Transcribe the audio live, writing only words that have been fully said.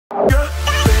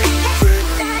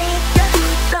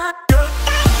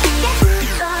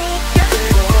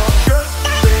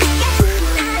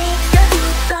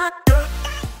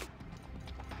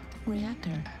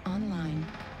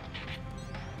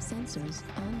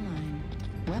online.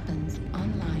 Weapons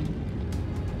online.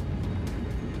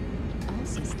 All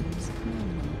systems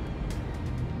nominal.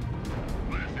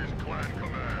 This is Clan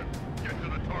Command. Get to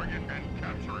the target and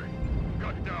capture it.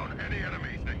 Cut down any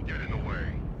enemies that get in the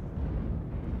way.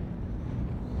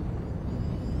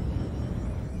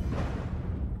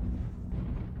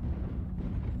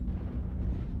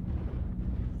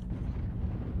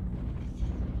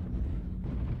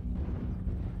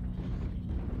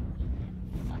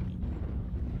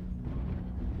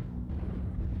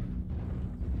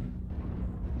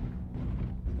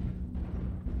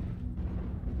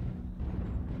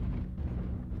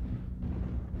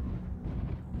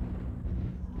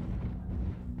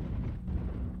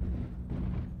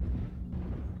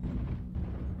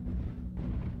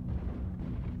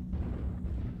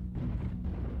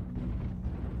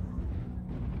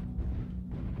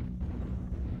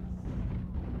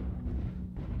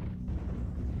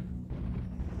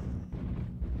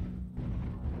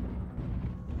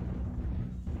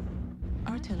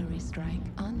 Artillery strike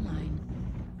online.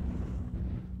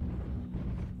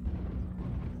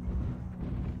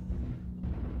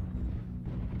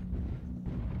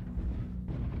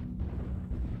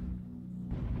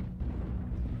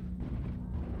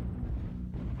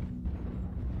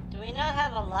 Do we not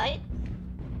have a light?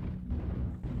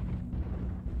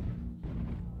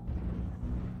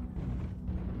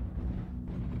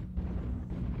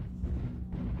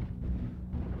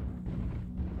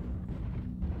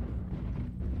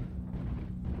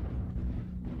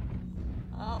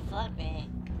 Oh, fuck me.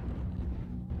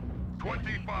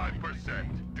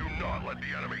 25%. Do not let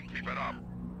the enemy keep it up.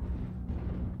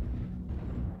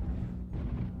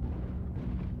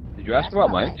 Did you ask about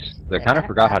mics? I kind of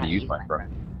forgot how to use my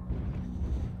phone.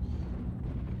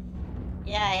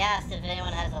 Yeah, I asked if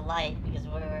anyone has a light because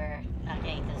we were not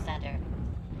getting to the center.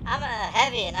 I'm a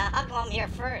heavy and how come I'm here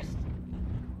first?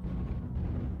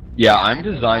 Yeah, I'm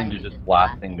designed to just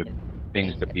blast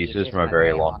things to pieces from a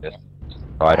very long distance.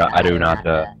 So I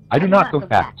do not go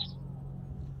fast.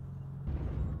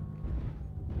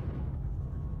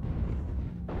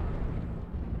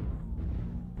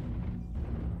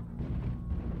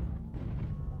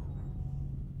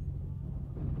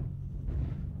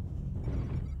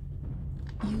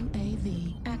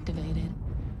 UAV activated.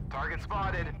 Target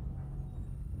spotted.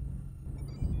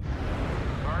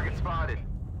 Target spotted.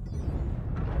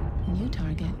 New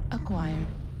target acquired.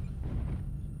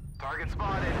 Target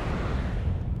spotted.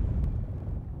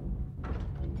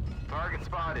 Target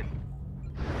spotted.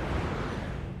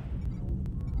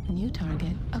 New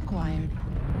target acquired.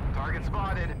 Target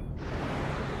spotted.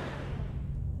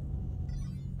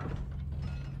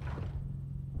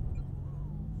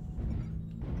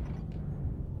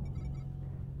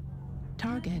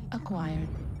 Target acquired.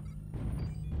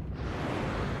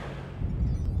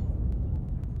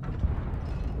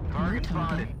 New Target target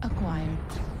spotted. acquired.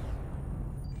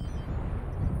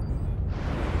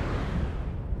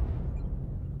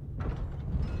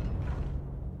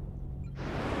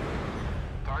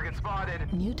 Target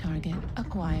spotted. New target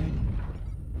acquired.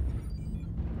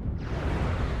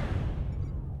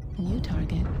 New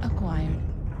target acquired.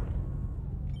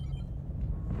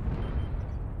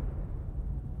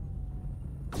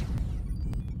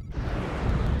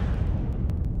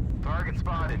 Target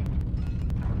spotted.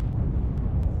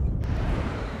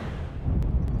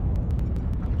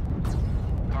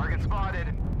 Target spotted.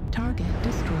 Target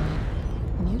destroyed.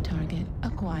 New target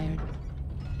acquired.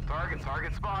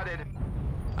 Target spotted.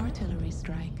 Artillery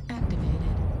strike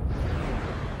activated.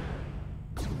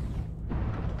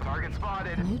 Target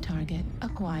spotted. New target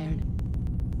acquired.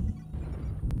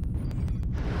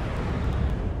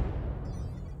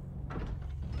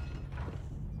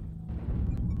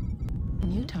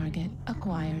 New target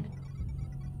acquired.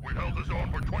 We held the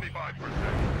zone for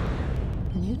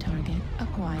 25%. New target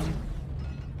acquired.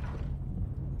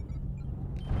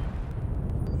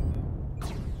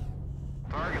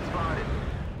 Target spotted.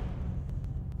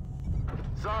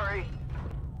 Sorry.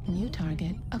 New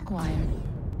target acquired.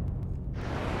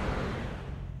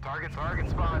 Target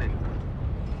spotted.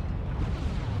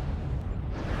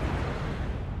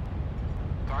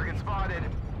 Target spotted.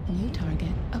 New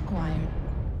target acquired.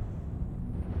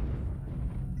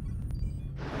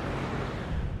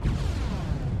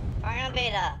 Fire on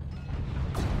beta.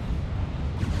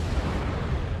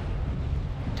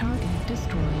 Target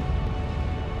destroyed.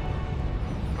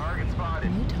 Target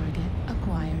spotted. New target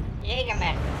acquired.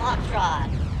 Jägermech, Foxtrot.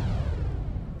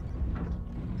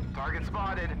 Target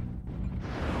spotted.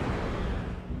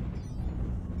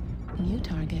 New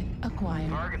target acquired.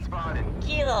 Target spotted.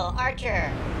 Kilo,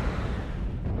 Archer.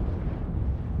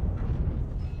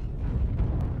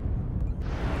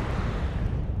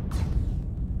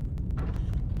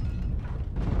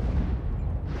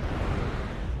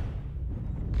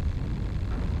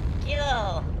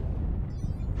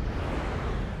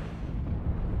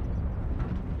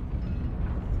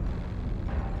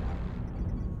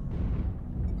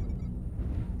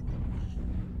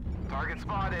 Target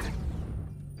spotted.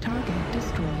 Target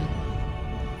destroyed.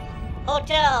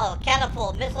 Hotel,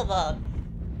 catapult, missile boat.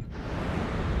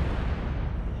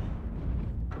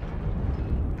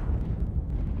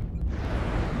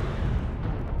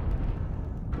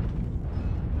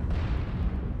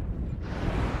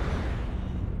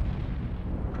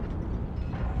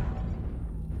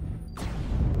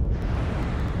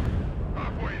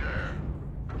 Halfway there.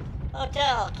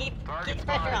 Hotel, keep the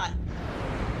pressure on.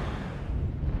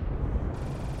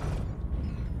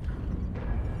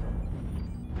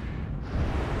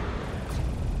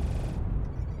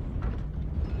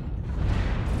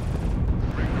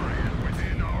 Victory is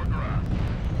within our grasp.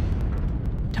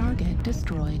 Target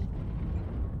destroyed.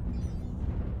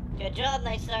 Good job,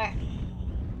 nice sir.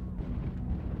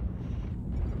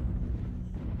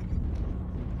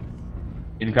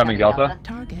 Incoming Delta.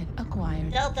 Target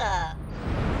acquired. Delta.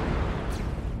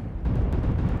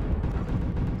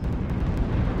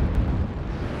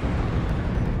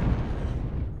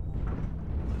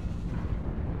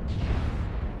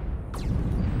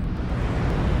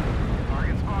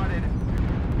 Target spotted.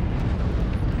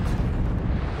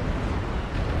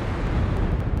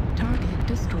 Target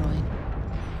destroyed.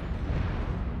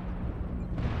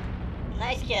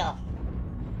 Nice kill.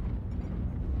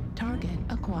 Target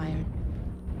acquired.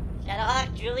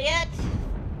 Shadowhawk, Juliet.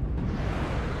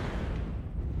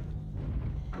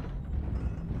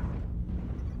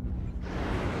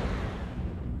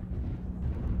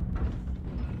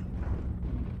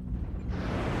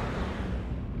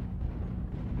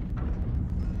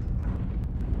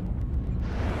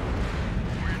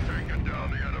 We're taking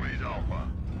down the enemy's Alpha.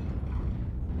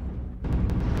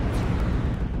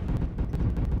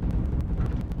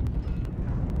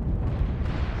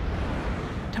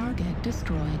 Target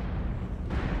destroyed.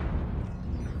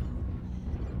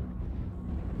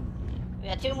 We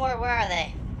got two more, where are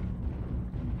they?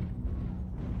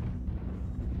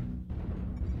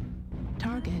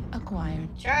 Target acquired.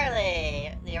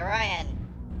 Charlie, the Orion.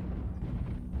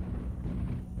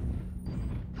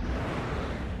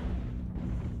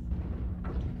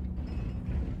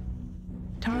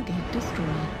 Target destroyed.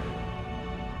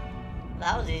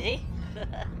 That was easy.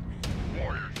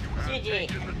 Warriors, you have GG.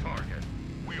 taken the target.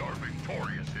 We are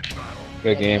victorious in battle.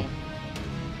 Good game.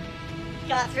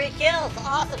 Got 3 kills,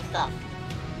 awesome stuff.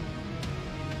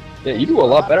 Yeah, you do a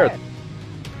lot better.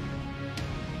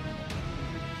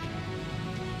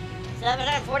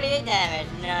 748 damage,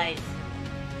 nice.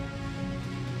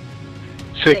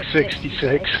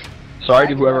 666. Sorry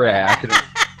to whoever accidentally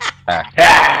attacked.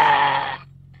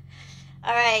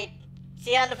 Alright,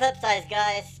 see you on the flip side,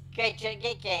 guys. Great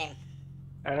game.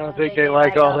 I don't think they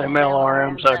like all them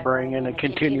LRMs I bring in a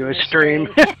continuous stream.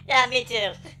 Yeah, me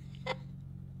too.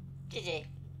 GG.